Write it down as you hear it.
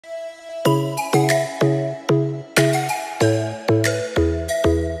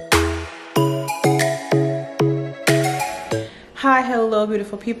Hello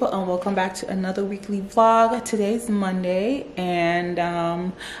beautiful people, and welcome back to another weekly vlog. Today's Monday, and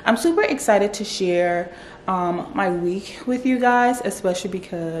I'm super excited to share my week with you guys, especially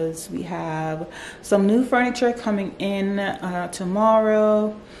because we have some new furniture coming in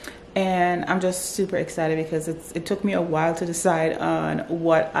tomorrow, and I'm just super excited because it took me a while to decide on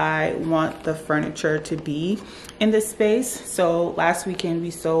what I want the furniture to be in this space. So last weekend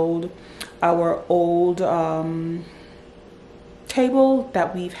we sold our old table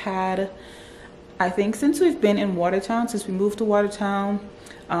that we've had, I think, since we've been in Watertown, since we moved to Watertown.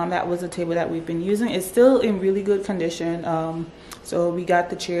 That was a table that we've been using. It's still in really good condition. So we got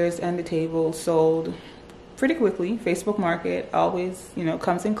the chairs and the table sold pretty quickly. Facebook Market always, you know,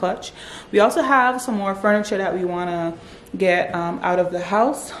 comes in clutch. We also have some more furniture that we want to get out of the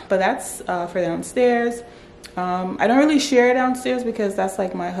house, but that's for downstairs. I don't really share downstairs because that's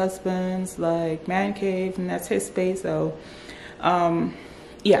like my husband's like man cave, and that's his space. So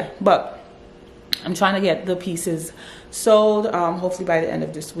yeah, but I'm trying to get the pieces sold. Hopefully by the end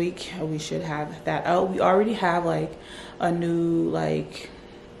of this week we should have that out. We already have like a new like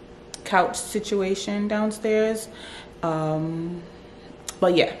couch situation downstairs, but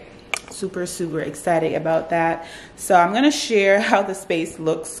yeah, super excited about that. So I'm gonna share how the space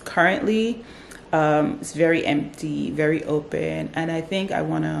looks currently. It's very empty, very open, and I think I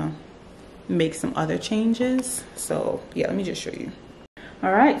want to make some other changes. So yeah, let me just show you.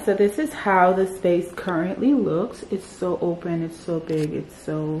 All right, so this is how the space currently looks. It's so open, it's so big, it's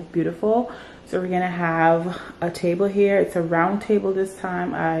so beautiful. So we're gonna have a table here. It's a round table this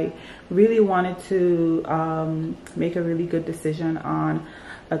time. I really wanted to make a really good decision on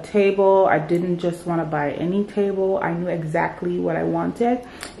a table. I didn't just want to buy any table. I knew exactly what I wanted.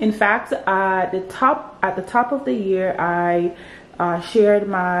 In fact, at the top of the year, I shared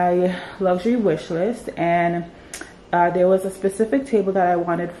my luxury wish list, and there was a specific table that I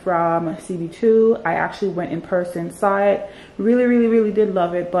wanted from CB2. I actually went in person, saw it, really did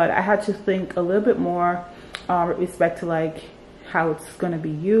love it, but I had to think a little bit more with respect to like how it's going to be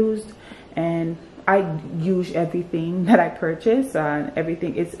used. And I use everything that I purchase,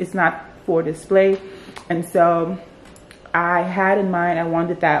 everything, it's not for display. And so I had in mind, I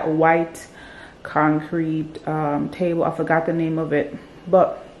wanted that white concrete table. I forgot the name of it,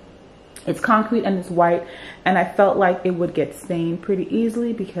 but it's concrete and it's white, and I felt like it would get stained pretty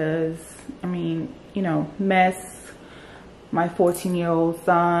easily because, I mean, you know, mess, my 14-year-old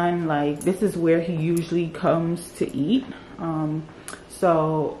son, like this is where he usually comes to eat.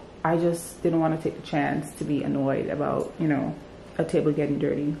 So I just didn't want to take the chance to be annoyed about, you know, a table getting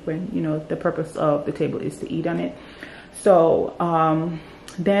dirty when, you know, the purpose of the table is to eat on it. So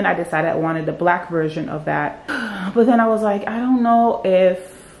then I decided I wanted the black version of that, but then I was like, I don't know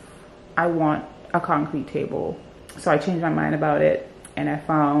if I want a concrete table. So I changed my mind about it, and I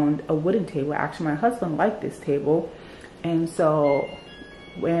found a wooden table. Actually, my husband liked this table, and so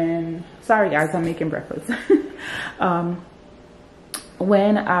sorry guys, I'm making breakfast.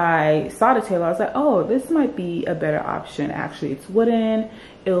 When I saw the table, I was like, oh, this might be a better option. Actually, it's wooden,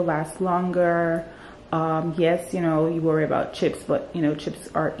 it'll last longer. Yes, you know, you worry about chips, but you know, chips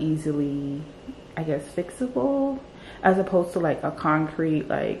are easily, I guess, fixable, as opposed to like a concrete,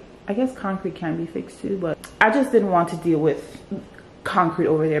 like, I guess concrete can be fixed too, but I just didn't want to deal with concrete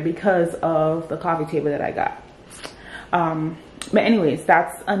over there because of the coffee table that I got. But anyways,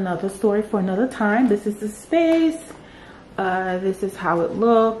 that's another story for another time. This is the space. This is how it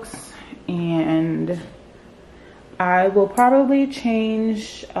looks, and I will probably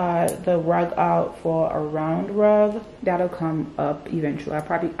change the rug out for a round rug. That'll come up eventually.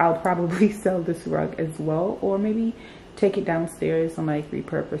 I'll probably sell this rug as well, or maybe take it downstairs and like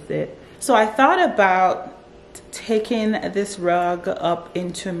repurpose it. So I thought about taking this rug up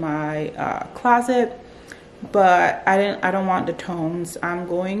into my closet, but I don't want the tones. I'm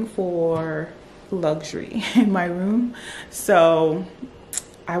going for luxury in my room, so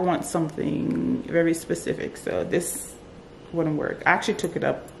I want something very specific. So this wouldn't work. I actually took it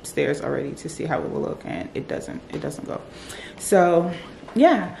upstairs already to see how it will look, and it doesn't go. So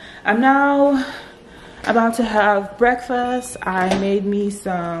yeah, I'm now about to have breakfast. I made me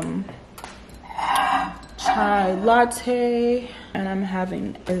some chai latte, and I'm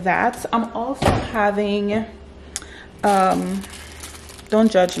having that. I'm also having don't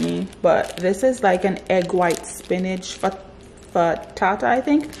judge me, but this is like an egg white spinach frittata, I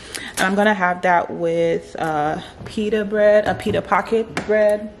think, and I'm gonna have that with pita bread, a pita pocket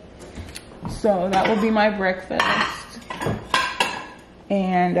bread. So that will be my breakfast.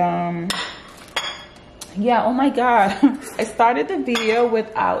 And yeah, oh my god, I started the video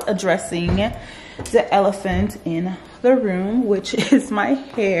without addressing the elephant in the room, which is my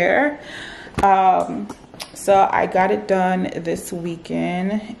hair. So I got it done this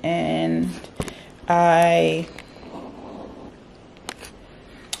weekend, and I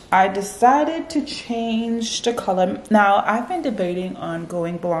decided to change the color. Now, I've been debating on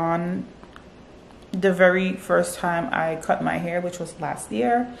going blonde the very first time I cut my hair, which was last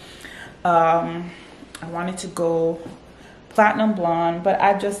year. I wanted to go platinum blonde, but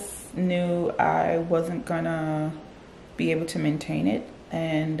I just knew I wasn't gonna be able to maintain it,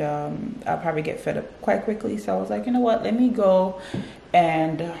 and I'll probably get fed up quite quickly. So I was like, you know what, let me go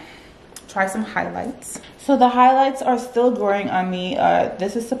and try some highlights. So the highlights are still growing on me.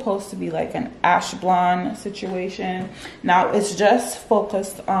 This is supposed to be like an ash blonde situation. Now it's just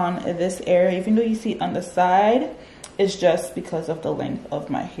focused on this area, even though you see it on the side, it's just because of the length of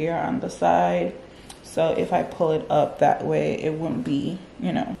my hair on the side. So if I pull it up that way, it wouldn't be,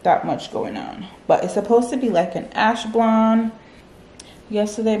 you know, that much going on. But it's supposed to be like an ash blonde.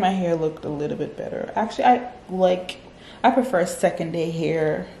 Yesterday my hair looked a little bit better. Actually, I prefer second day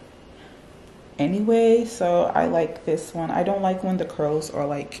hair anyway, so I like this one. I don't like when the curls are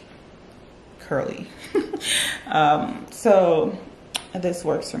like curly. So this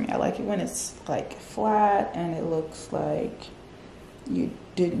works for me. I like it when it's like flat and it looks like you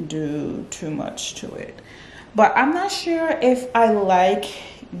didn't do too much to it. But I'm not sure if I like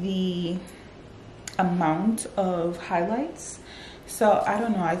the amount of highlights, so I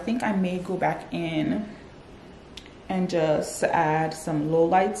don't know. I think I may go back in and just add some low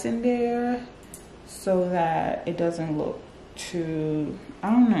lights in there so that it doesn't look too, I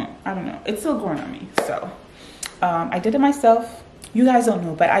don't know. It's still growing on me. So I did it myself. You guys don't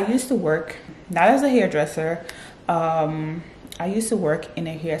know, but I used to work, not as a hairdresser, I used to work in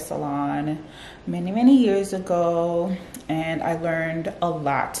a hair salon many years ago, and I learned a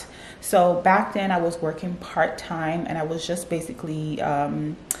lot. So back then I was working part-time, and I was just basically,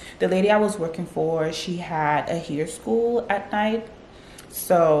 the lady I was working for, she had a hair school at night.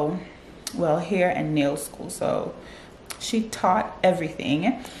 So, well, hair and nail school. So she taught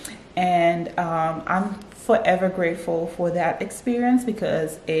everything, and I'm forever grateful for that experience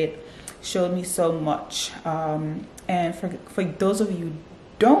because it showed me so much. And for those of you who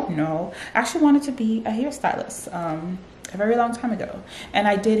don't know, I actually wanted to be a hairstylist a very long time ago, and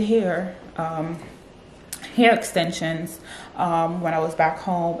I did hair extensions when I was back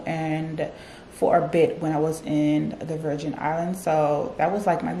home and for a bit when I was in the Virgin Islands. So that was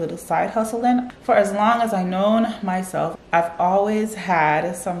like my little side hustle. And for as long as I've known myself, I've always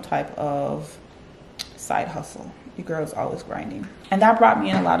had some type of side hustle. Your girl's always grinding, and that brought me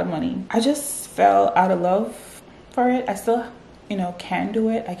in a lot of money. I just fell out of love for it. I still, you know, can do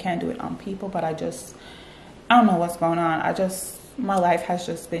it. I can do it on people, but I don't know what's going on. My life has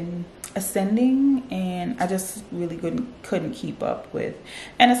just been ascending, and I just really couldn't keep up with.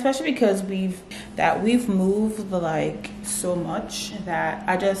 And especially because we've moved like so much that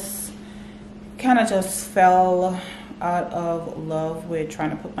I just kind of just fell out of love with trying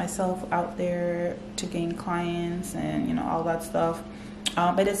to put myself out there to gain clients and, you know, all that stuff.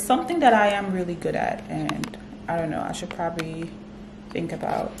 But it's something that I am really good at, and I don't know, I should probably think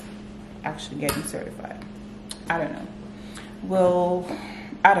about actually getting certified. I don't know. Well,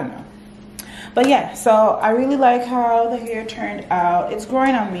 I don't know. But yeah, so I really like how the hair turned out. It's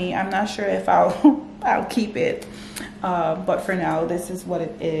growing on me. I'm not sure if I'll keep it. But for now, this is what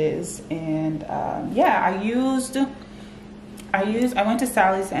it is. And yeah, I went to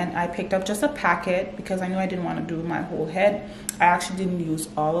Sally's and I picked up just a packet because I knew I didn't want to do my whole head. I actually didn't use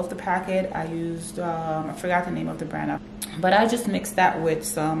all of the packet. I used, I forgot the name of the brand, but I just mixed that with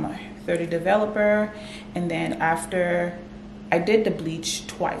some 30 Developer. And then after, I did the bleach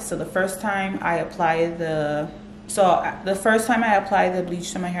twice. So the first time I applied the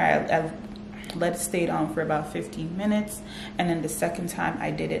bleach to my hair, I let it stay on for about 15 minutes. And then the second time I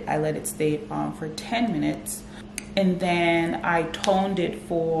did it, I let it stay on for 10 minutes. And then I toned it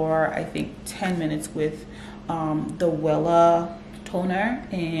for, I think, 10 minutes with the Wella toner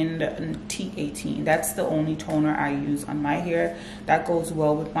in T18. That's the only toner I use on my hair. That goes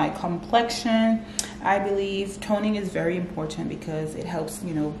well with my complexion. I believe toning is very important because it helps,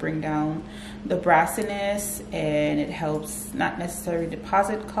 you know, bring down the brassiness, and it helps not necessarily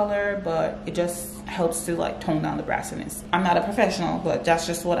deposit color, but it just helps to like tone down the brassiness. I'm not a professional, but that's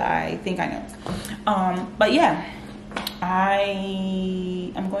just what I think I know. But yeah,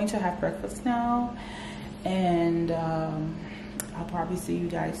 I am going to have breakfast now, and I'll probably see you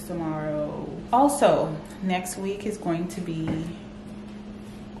guys tomorrow. Also, next week is going to be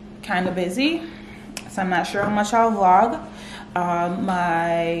kind of busy, so I'm not sure how much I'll vlog.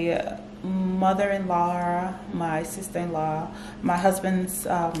 My mother-in-law, my sister-in-law, my husband's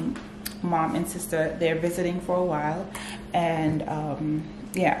mom and sister, they're visiting for a while. And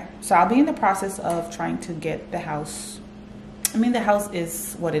yeah, so I'll be in the process of trying to get the house. I mean, the house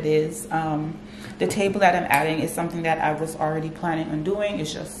is what it is. The table that I'm adding is something that I was already planning on doing.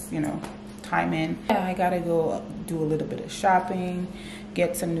 It's just, you know, time in. Yeah, I gotta go do a little bit of shopping,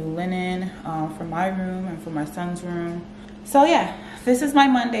 get some new linen for my room and for my son's room. So yeah, this is my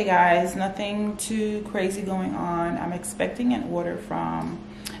Monday, guys. Nothing too crazy going on. I'm expecting an order from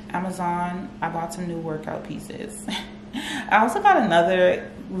Amazon. I bought some new workout pieces. I also got another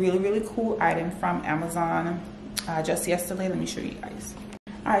really cool item from Amazon just yesterday. Let me show you guys.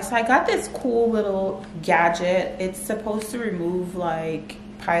 All right, so I got this cool little gadget. It's supposed to remove like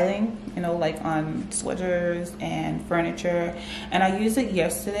piling, you know, like on sweaters and furniture. And I used it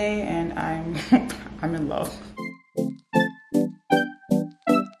yesterday, and I'm in love.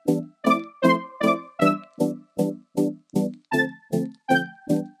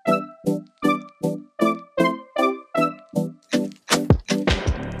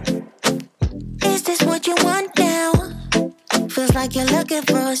 Is this what you want now? Feels like you're looking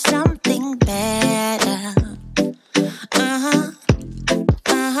for something better.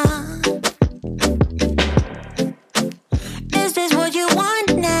 Is this what you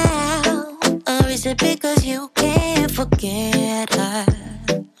want now? Or is it because you can't forget her?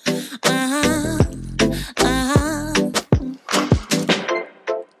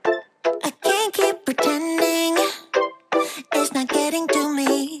 I can't keep pretending it's not getting to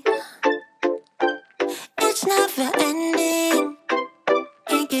me. It's never ending.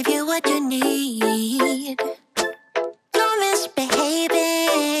 Can't give you what you need. You're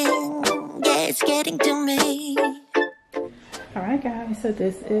misbehaving. Yeah, it's getting to me. All right, guys, so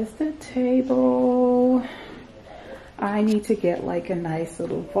this is the table. I need to get like a nice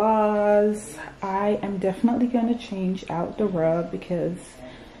little vase. I am definitely going to change out the rug because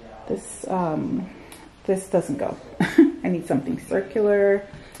this doesn't go. I need something circular.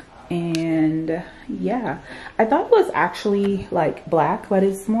 And yeah, I thought it was actually like black, but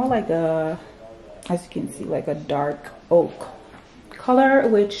it's more like a, as you can see, like a dark oak color,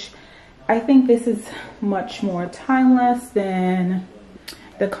 which I think this is much more timeless than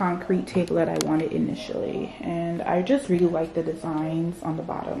the concrete table that I wanted initially. And I just really like the designs on the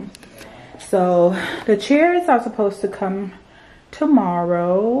bottom. So the chairs are supposed to come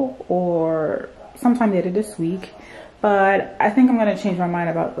tomorrow or sometime later this week. But I think I'm going to change my mind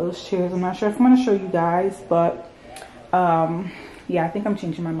about those chairs. I'm not sure if I'm going to show you guys, but yeah, I think I'm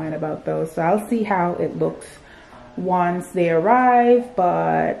changing my mind about those. So I'll see how it looks once they arrive,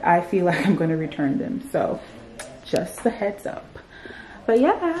 but I feel like I'm going to return them. So just a heads up. But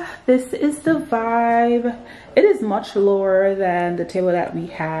yeah, this is the vibe. It is much lower than the table that we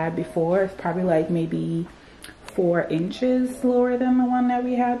had before. It's probably like maybe 4 inches lower than the one that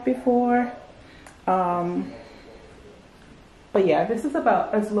we had before. But yeah, this is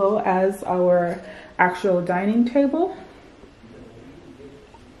about as low as our actual dining table.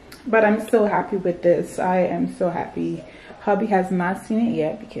 But I'm so happy with this. I am so happy. Hubby has not seen it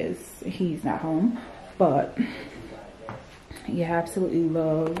yet because he's not home. But yeah, absolutely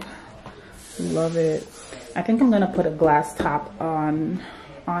love it. I think I'm gonna put a glass top on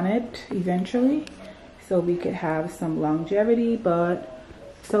it eventually, so we could have some longevity. But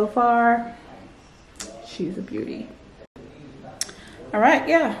so far, she's a beauty. All right,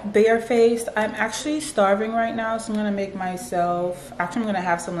 yeah, barefaced. I'm actually starving right now, so I'm gonna make myself, actually I'm gonna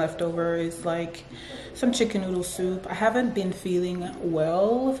have some leftovers, like some chicken noodle soup. I haven't been feeling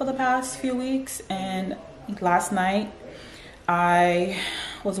well for the past few weeks, and last night I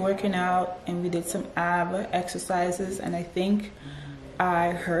was working out and we did some ab exercises, and I think I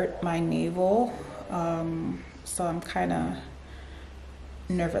hurt my navel, so I'm kind of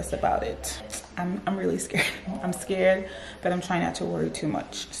nervous about it. I'm really scared. I'm scared, but I'm trying not to worry too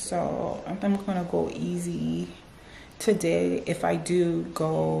much. So I'm gonna go easy today if I do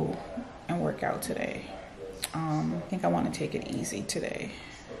go and work out today. I think I want to take it easy today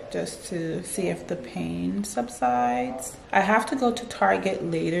just to see if the pain subsides. I have to go to Target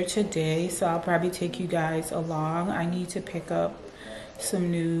later today, so I'll probably take you guys along. I need to pick up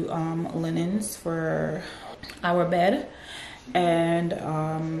some new linens for our bed and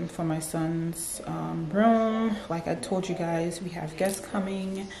for my son's room. Like I told you guys, we have guests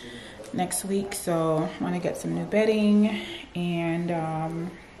coming next week, so I want to get some new bedding. And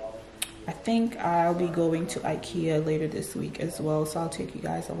I think I'll be going to IKEA later this week as well, so I'll take you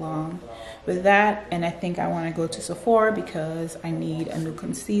guys along with that. And I think I want to go to Sephora because I need a new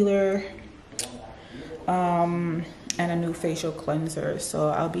concealer. and a new facial cleanser. So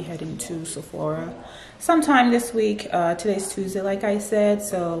I'll be heading to Sephora sometime this week. Today's Tuesday, like I said,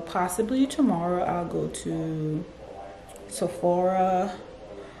 so possibly tomorrow I'll go to Sephora.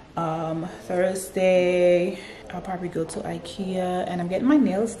 Thursday I'll probably go to IKEA, and I'm getting my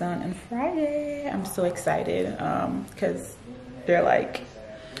nails done on Friday. I'm so excited because they're like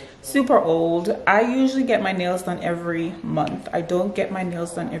super old. I usually get my nails done every month. I don't get my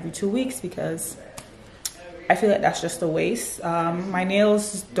nails done every 2 weeks because I feel like that's just a waste. My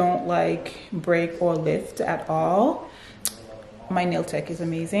nails don't like break or lift at all. My nail tech is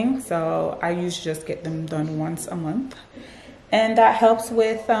amazing, so I usually just get them done once a month, and that helps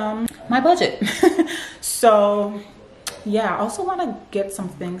with my budget. So yeah, I also want to get some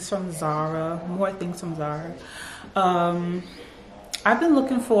things from Zara, more things from Zara. I've been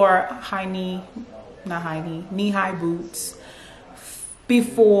looking for knee-high boots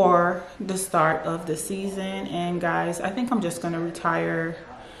before the start of the season, and guys, I think I'm just gonna retire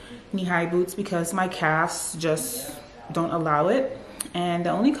knee-high boots because my calves just don't allow it. And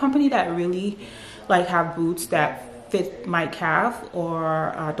the only company that really like have boots that fit my calf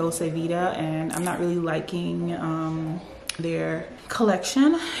or Dolce Vita, and I'm not really liking their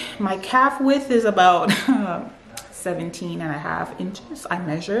collection. My calf width is about 17.5 inches. I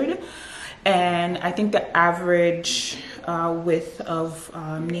measured, and I think the average width of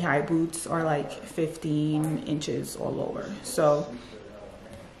knee-high boots are like 15 inches or lower. So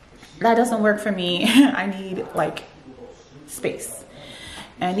that doesn't work for me. I need like space.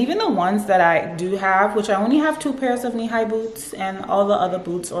 And even the ones that I do have, which I only have 2 pairs of knee-high boots, and all the other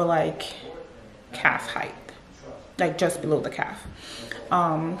boots are like calf height, like just below the calf.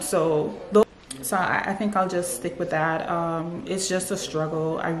 So I think I'll just stick with that. It's just a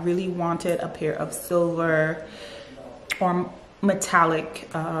struggle. I really wanted a pair of silver or metallic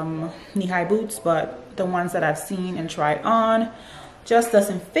knee-high boots, but the ones that I've seen and tried on just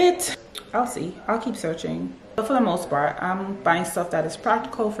doesn't fit. I'll see. I'll keep searching. But for the most part, I'm buying stuff that is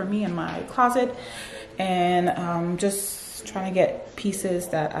practical for me in my closet, and just trying to get pieces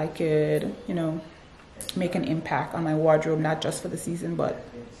that I could, you know, make an impact on my wardrobe, not just for the season, but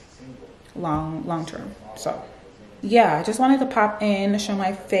long term. So yeah, I just wanted to pop in, show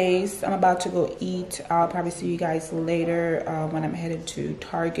my face. I'm about to go eat. I'll probably see you guys later when I'm headed to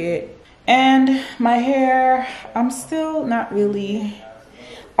Target. And my hair, I'm still not really,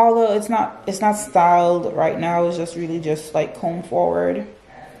 although it's not styled right now. It's just really just like comb forward.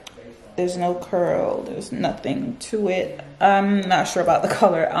 There's no curl, there's nothing to it. I'm not sure about the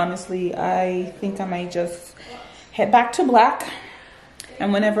color, honestly. I think I might just head back to black,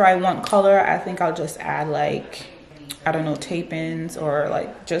 and whenever I want color, I think I'll just add like, I don't know, tape-ins or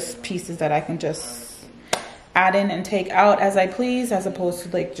like just pieces that I can just add in and take out as I please, as opposed to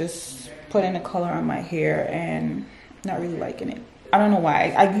like just putting a color on my hair and not really liking it. I don't know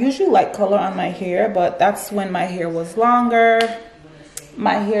why. I usually like color on my hair, but that's when my hair was longer.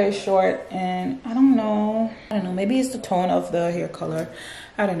 My hair is short, and I don't know, maybe it's the tone of the hair color.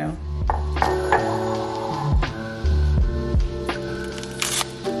 I don't know.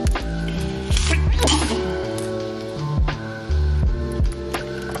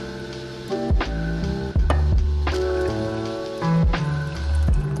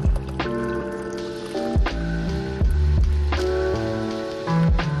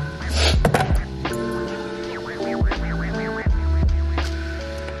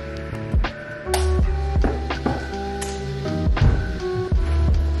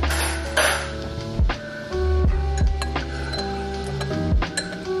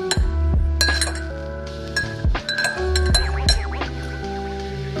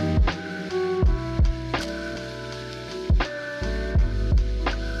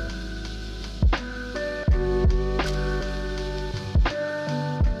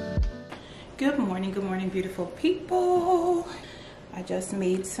 Good morning, beautiful people. I just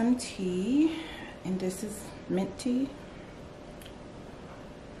made some tea, and this is mint tea.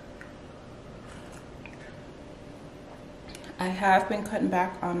 I have been cutting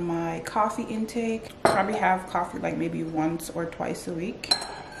back on my coffee intake. Probably have coffee like maybe once or twice a week.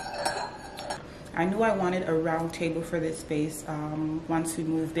 I knew I wanted a round table for this space once we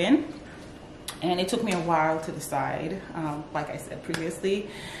moved in, and it took me a while to decide, like I said previously.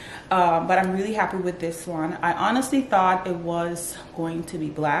 But I'm really happy with this one. I honestly thought it was going to be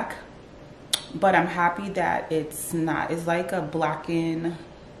black, but I'm happy that it's not. It's like a blackened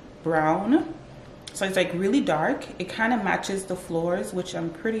brown. So it's like really dark. It kind of matches the floors, which I'm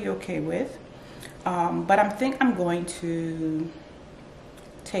pretty okay with. But I think I'm going to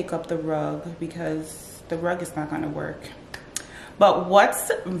take up the rug because the rug is not going to work. But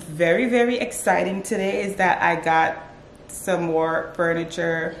what's very, very exciting today is that I got some more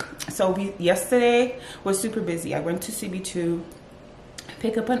furniture. So yesterday was super busy. I went to CB2,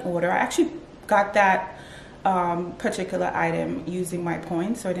 pick up an order. I actually got that particular item using my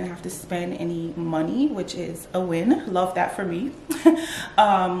points, so I didn't have to spend any money, which is a win. Love that for me.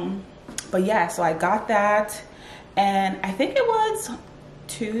 But yeah, so I got that, and I think it was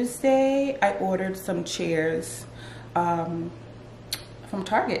Tuesday I ordered some chairs from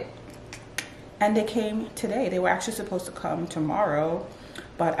Target, and they came today. They were actually supposed to come tomorrow,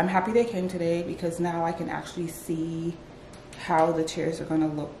 but I'm happy they came today because now I can actually see how the chairs are gonna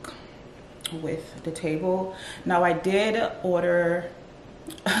look with the table. Now I did order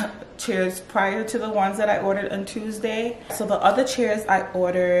chairs prior to the ones that I ordered on Tuesday. So the other chairs I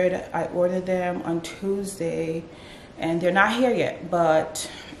ordered them on Tuesday, and they're not here yet, but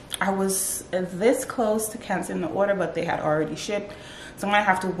I was this close to canceling the order, but they had already shipped. So I'm gonna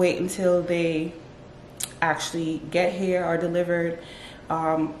have to wait until they actually get here or delivered,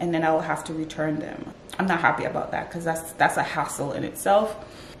 and then I will have to return them. I'm not happy about that because that's a hassle in itself.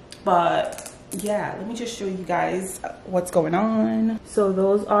 But yeah, let me just show you guys what's going on. So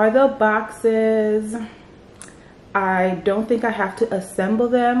those are the boxes. I don't think I have to assemble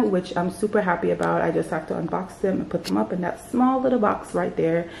them, which I'm super happy about. I just have to unbox them and put them up, and that small little box right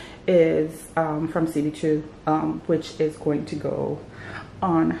there is from CB2, which is going to go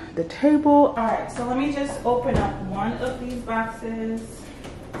on the table. All right, so let me just open up one of these boxes.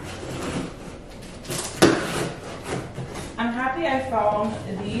 I'm happy I found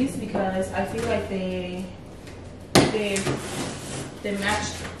these because I feel like they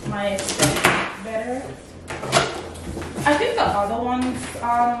match my aesthetic better. I think the other ones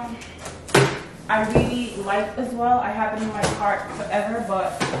I really like as well. I have them in my cart forever,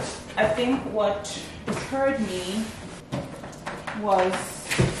 but I think what deterred me was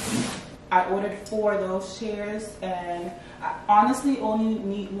I ordered 4 of those chairs, and I honestly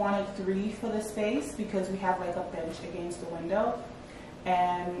only wanted 3 for the space because we have like a bench against the window,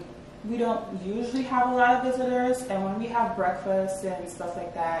 and we don't usually have a lot of visitors, and when we have breakfast and stuff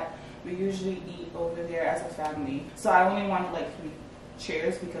like that, we usually eat over there as a family. So I only wanted like 3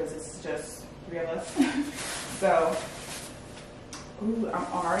 chairs because it's just 3 of us. So, ooh, I'm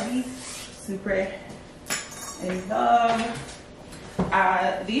already super in love.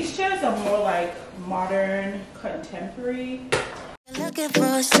 These chairs are more like modern, contemporary. Looking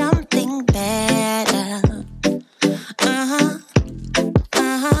for something better.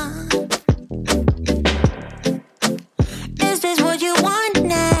 Is this what you want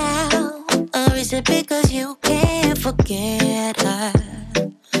now? Or is it because you can't forget her?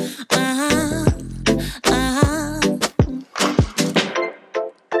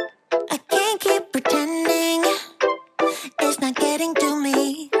 I can't keep pretending it's not getting to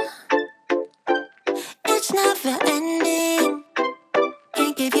me. It's never ending.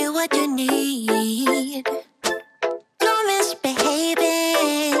 Can't give you what you need. You're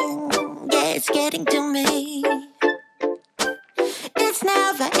misbehaving. Yeah, it's getting to me. It's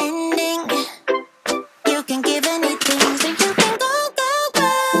never ending. You can give anything, so you can go, go, go.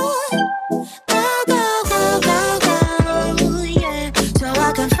 Go, go, go, go, go. Yeah. So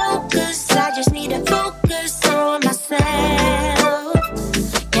I can focus. I just need to focus on myself.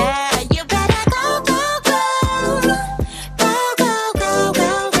 Yeah, you better go, go, go. Go, go, go,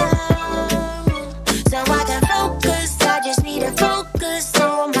 go, go. So I can focus. I just need to focus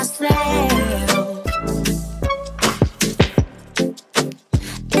on myself.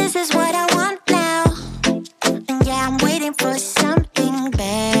 This is what I want now. And yeah, I'm waiting for something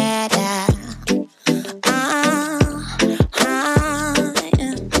better. Yeah.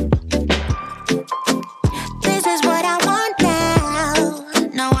 This is what I want now.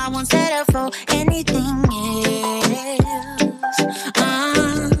 No, I won't settle for anything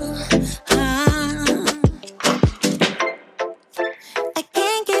else. I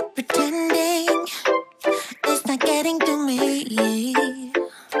can't keep pretending it's not getting to me.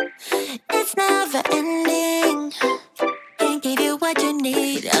 It's never ending. Can't give you what you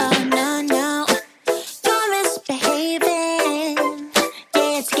need. Oh no, no. You're misbehaving.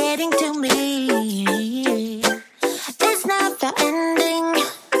 Yeah, it's getting to me. It's never ending.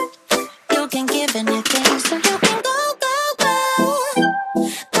 You can give anything.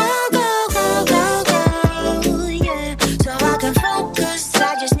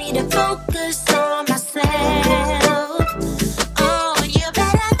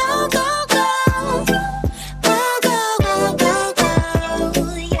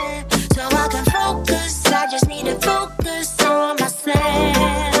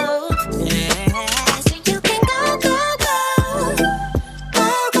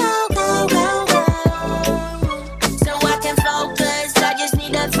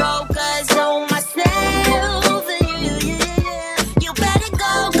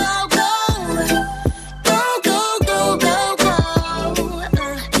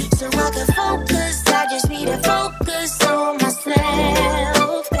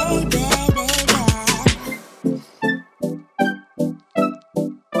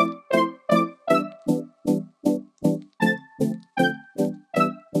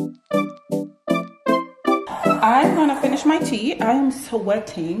 gonna finish my tea. I am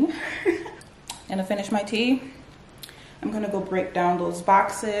sweating. Gonna finish my tea. I'm gonna go break down those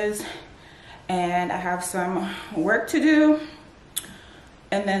boxes, and I have some work to do.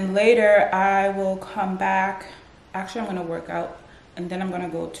 And then later I will come back. Actually, I'm gonna work out, and then I'm gonna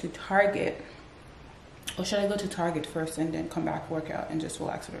go to Target. Or should I go to Target first and then come back, work out, and just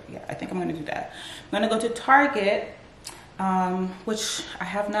relax? Yeah, I think I'm gonna do that. I'm gonna go to Target, which I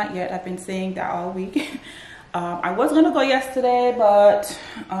have not yet. I've been saying that all week. I was gonna go yesterday, but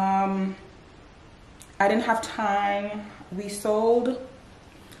I didn't have time. We sold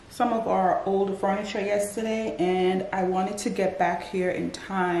some of our old furniture yesterday, and I wanted to get back here in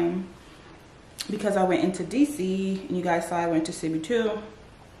time because I went into DC, and you guys saw I went to CB2,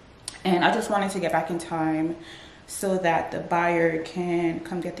 and I just wanted to get back in time so that the buyer can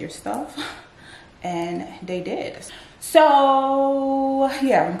come get their stuff, and they did. So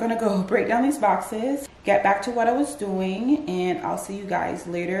yeah, I'm gonna go break down these boxes, get back to what I was doing, and I'll see you guys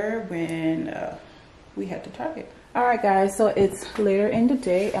later when we head to Target. All right guys, so it's later in the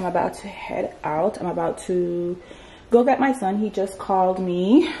day. I'm about to head out. I'm about to go get my son. He just called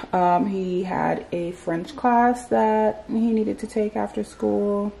me. He had a French class that he needed to take after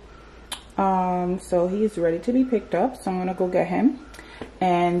school. So he's ready to be picked up, so I'm gonna go get him,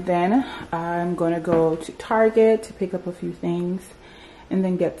 and then I'm gonna go to Target to pick up a few things and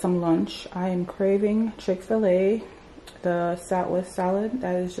then get some lunch. I am craving Chick-fil-A, the Southwest salad.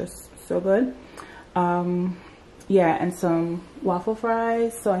 That is just so good. Yeah, and some waffle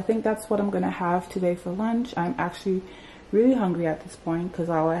fries. So I think that's what I'm gonna have today for lunch. I'm actually really hungry at this point because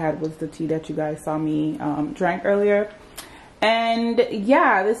all I had was the tea that you guys saw me drank earlier. And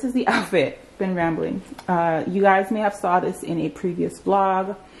yeah, this is the outfit. Been rambling. You guys may have saw this in a previous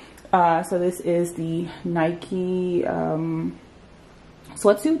vlog. So this is the Nike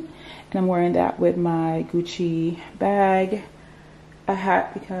sweatsuit, and I'm wearing that with my Gucci bag, a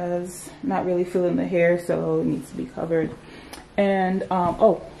hat because I'm not really feeling the hair, so it needs to be covered. And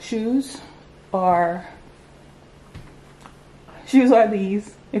oh, shoes are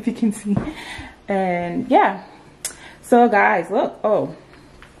these, if you can see. And yeah, so guys, look, oh,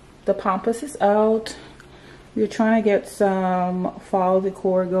 the pampas is out. We're trying to get some fall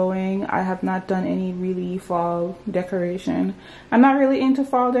decor going. I have not done any really fall decoration. I'm not really into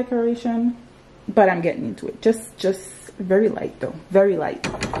fall decoration, but I'm getting into it. Just very light though, very light.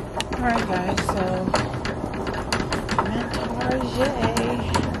 All right guys, so I'm at Target.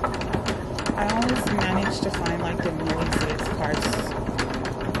 I always manage to find like the noisiest parts.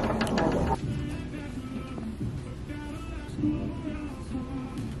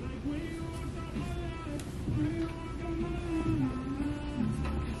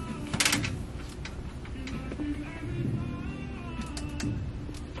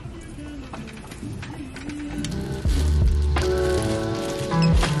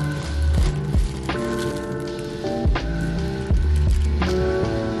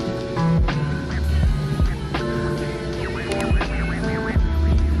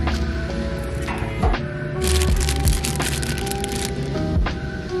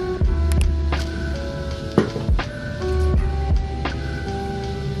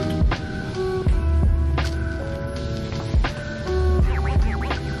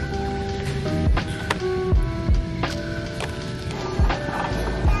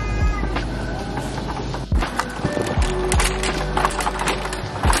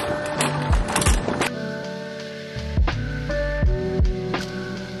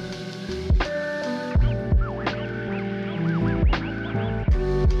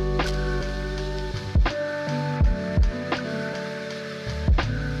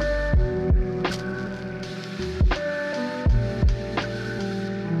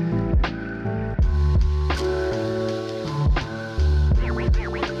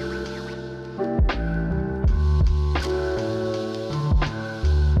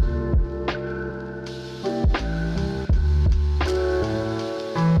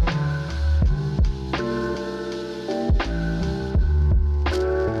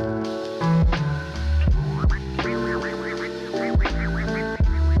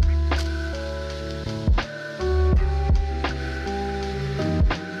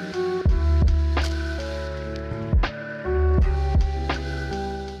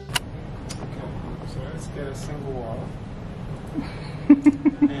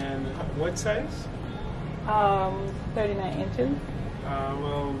 And what size? 39 inches.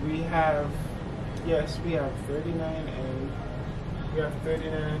 Well, we have 39 and we have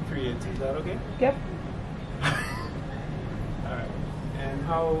 39 and 3/8. Is that okay? Yep. Alright. And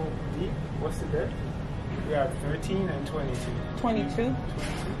how deep? What's the depth? We have 13 and 22. 22. 22.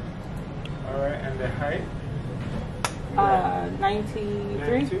 Alright, and the height? 93.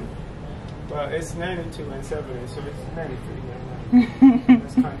 92? Well, it's 92 and 70, so it's 93 now.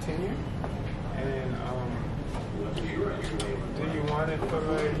 Let's continue. And do you want it for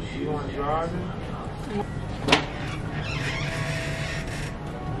like, you want drawers in?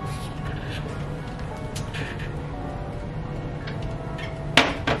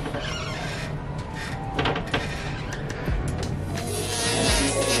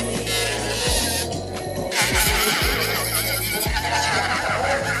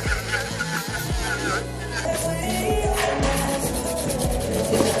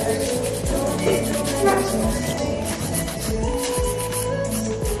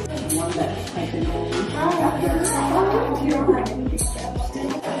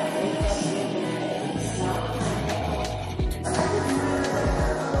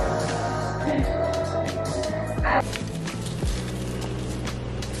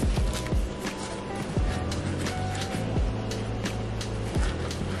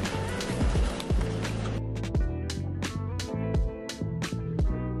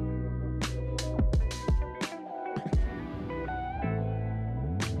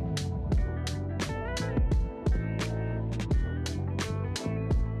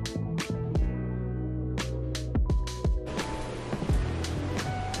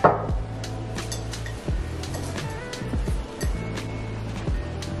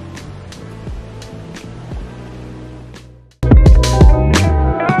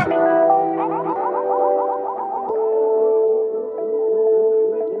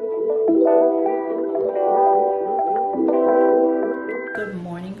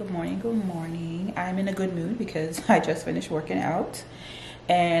 Good morning. I'm in a good mood because I just finished working out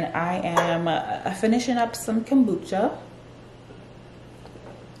and I am finishing up some kombucha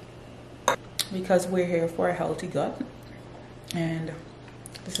because we're here for a healthy gut, and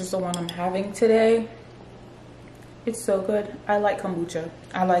this is the one I'm having today. It's so good. I like kombucha.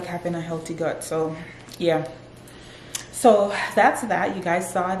 I like having a healthy gut, so yeah. So that's that. You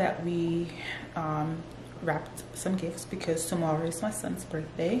guys saw that we wrapped some gifts because tomorrow is my son's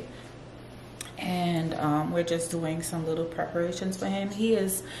birthday, and we're just doing some little preparations for him. He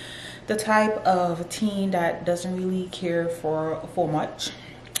is the type of teen that doesn't really care for much,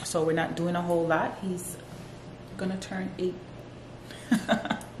 so we're not doing a whole lot. He's gonna turn 8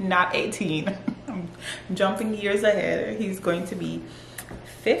 not 18. I'm jumping years ahead. He's going to be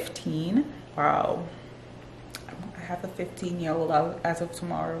 15. Wow, I have a 15-year-old as of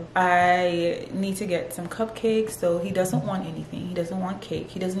tomorrow. I need to get some cupcakes. So he doesn't want anything. He doesn't want cake.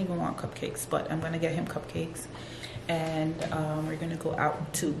 He doesn't even want cupcakes, but I'm gonna get him cupcakes. And we're gonna go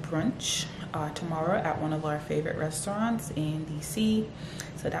out to brunch tomorrow at one of our favorite restaurants in DC.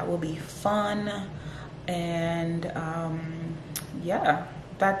 So that will be fun. And yeah,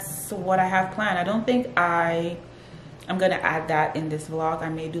 that's what I have planned. I don't think I'm gonna add that in this vlog. I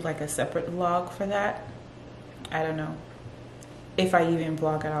may do like a separate vlog for that. I don't know if I even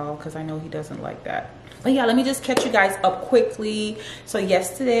vlog at all, because I know he doesn't like that. But yeah, let me just catch you guys up quickly. So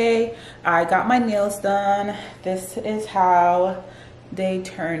yesterday I got my nails done. This is how they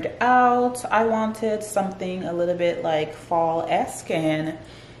turned out. I wanted something a little bit like fall-esque, and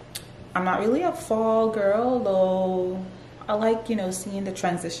I'm not really a fall girl, though I like, you know, seeing the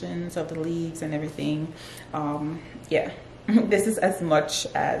transitions of the leaves and everything. Yeah, this is as much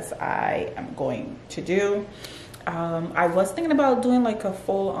as I am going to do. I was thinking about doing like a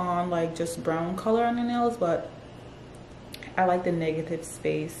full-on like just brown color on the nails, but I like the negative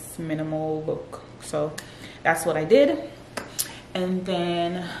space minimal look, so that's what I did. And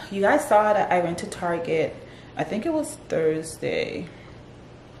then you guys saw that I went to Target. I think it was Thursday.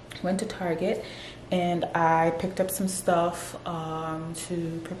 Went to Target and I picked up some stuff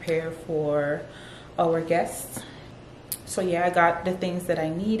to prepare for our guests. So yeah, I got the things that I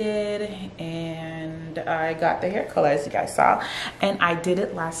needed, and I got the hair color as you guys saw, and I did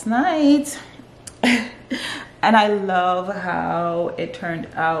it last night. And I love how it turned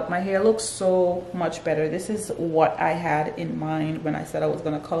out. My hair looks so much better. This is what I had in mind when I said I was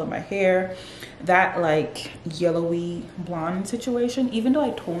gonna color my hair. That like yellowy blonde situation, even though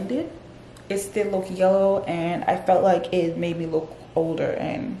I toned it, it still looked yellow, and I felt like it made me look older,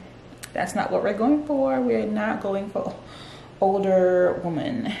 and that's not what we're going for. We're not going for older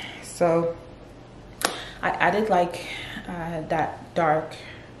woman. So I added like that dark,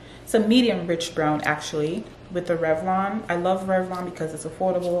 it's a medium rich brown actually, with the Revlon. I love Revlon because it's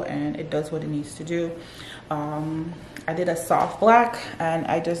affordable and it does what it needs to do. I did a soft black, and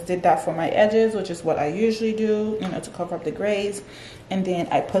I just did that for my edges, which is what I usually do, you know, to cover up the grays. And then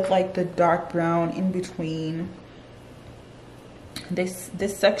I put like the dark brown in between this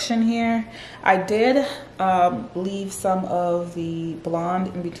section here. I did leave some of the blonde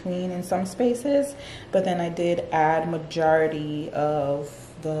in between in some spaces, but then I did add majority of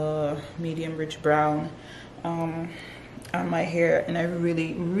the medium rich brown on my hair, and I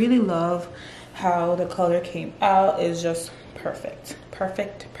really love how the color came out. It's just perfect.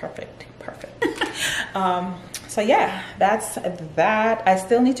 So yeah, that's that. I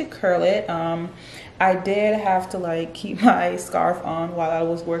still need to curl it. I did have to like keep my scarf on while I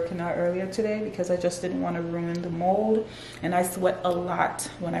was working out earlier today because I just didn't want to ruin the mold, and I sweat a lot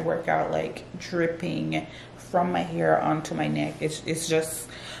when I work out, like dripping from my hair onto my neck. It's just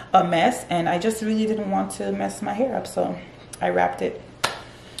a mess, and I just really didn't want to mess my hair up, so I wrapped it.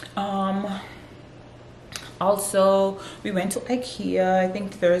 Also, we went to IKEA, I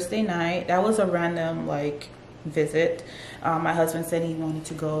think Thursday night. That was a random like visit. My husband said he wanted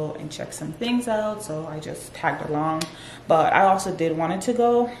to go and check some things out, so I just tagged along. But I also did wanted to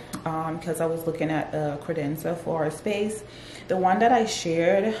go because I was looking at a credenza for our space. The one that I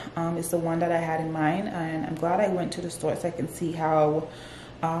shared is the one that I had in mind, and I'm glad I went to the store so I can see how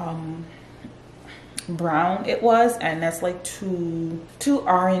brown it was, and that's like too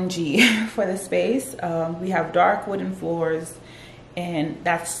orangey for the space. We have dark wooden floors, and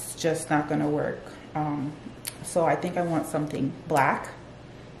that's just not gonna work. So I think I want something black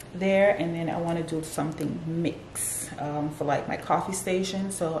there, and then I want to do something mix for like my coffee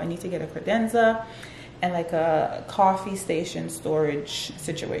station. So I need to get a credenza and like a coffee station storage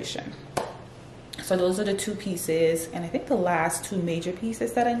situation. So those are the two pieces, and I think the last two major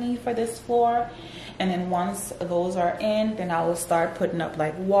pieces that I need for this floor. And then once those are in, then I will start putting up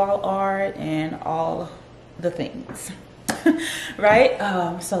like wall art and all the things. Right?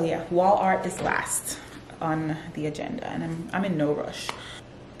 So yeah, wall art is last on the agenda, and I'm in no rush.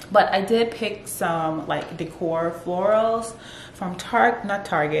 But I did pick some like decor florals from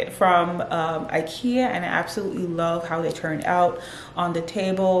from IKEA, and I absolutely love how they turned out on the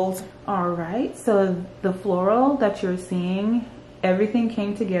tables. All right, so the floral that you're seeing, everything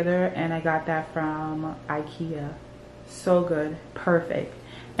came together, and I got that from IKEA. So good, perfect.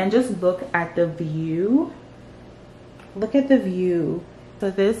 And just look at the view. Look at the view. So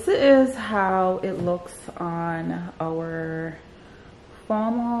this is how it looks on our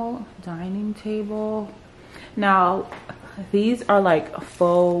formal dining table. Now, these are like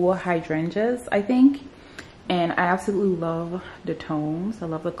faux hydrangeas, I think, and I absolutely love the tones. I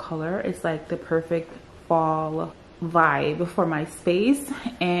love the color. It's like the perfect fall vibe for my space,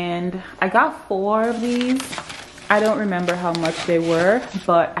 and I got 4 of these. I don't remember how much they were,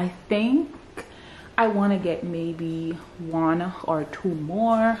 but I think I want to get maybe 1 or 2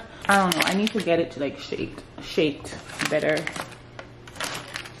 more. I don't know. I need to get it to like shaped better.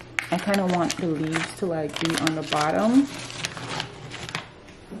 I kind of want the leaves to like be on the bottom.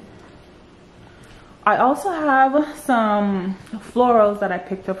 I also have some florals that I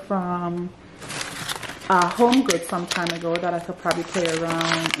picked up from Home Goods some time ago that I could probably play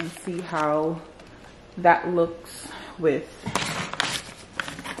around and see how that looks with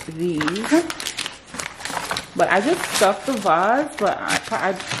these. But I just stuffed the vase, but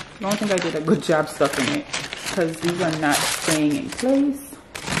I don't think I did a good job stuffing it because these are not staying in place.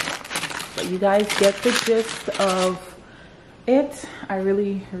 But you guys get the gist of it. I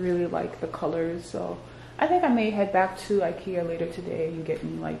really like the colors, so I think I may head back to IKEA later today and get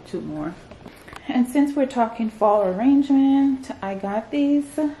me like 2 more. And since we're talking fall arrangement, I got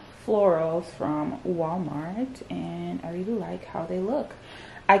these florals from Walmart, and I really like how they look.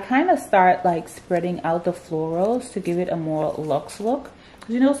 I kind of start like spreading out the florals to give it a more luxe look.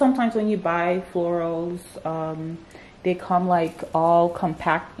 You know, sometimes when you buy florals, they come like all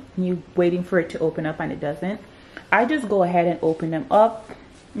compact and you're waiting for it to open up and it doesn't. I just go ahead and open them up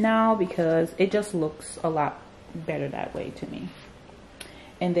now because it just looks a lot better that way to me.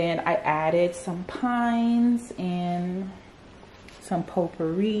 And then I added some pines and some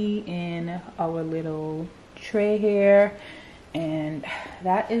potpourri in our little tray here. And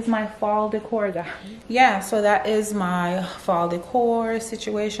that is my fall decor, guys. Yeah, so that is my fall decor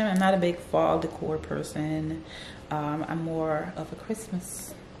situation. I'm not a big fall decor person. I'm more of a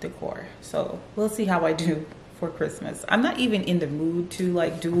Christmas decor, so we'll see how I do for Christmas. I'm not even in the mood to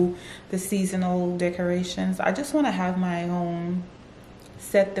like do the seasonal decorations. I just want to have my home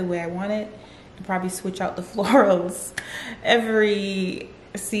set the way I want it, and probably switch out the florals every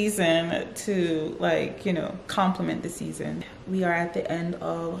season to, like, you know, complement the season. We are at the end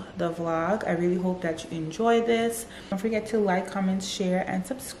of the vlog. I really hope that you enjoy this. Don't forget to like, comment, share, and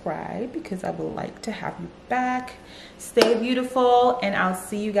subscribe because I would like to have you back. Stay beautiful, and I'll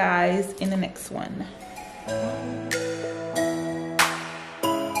see you guys in the next one.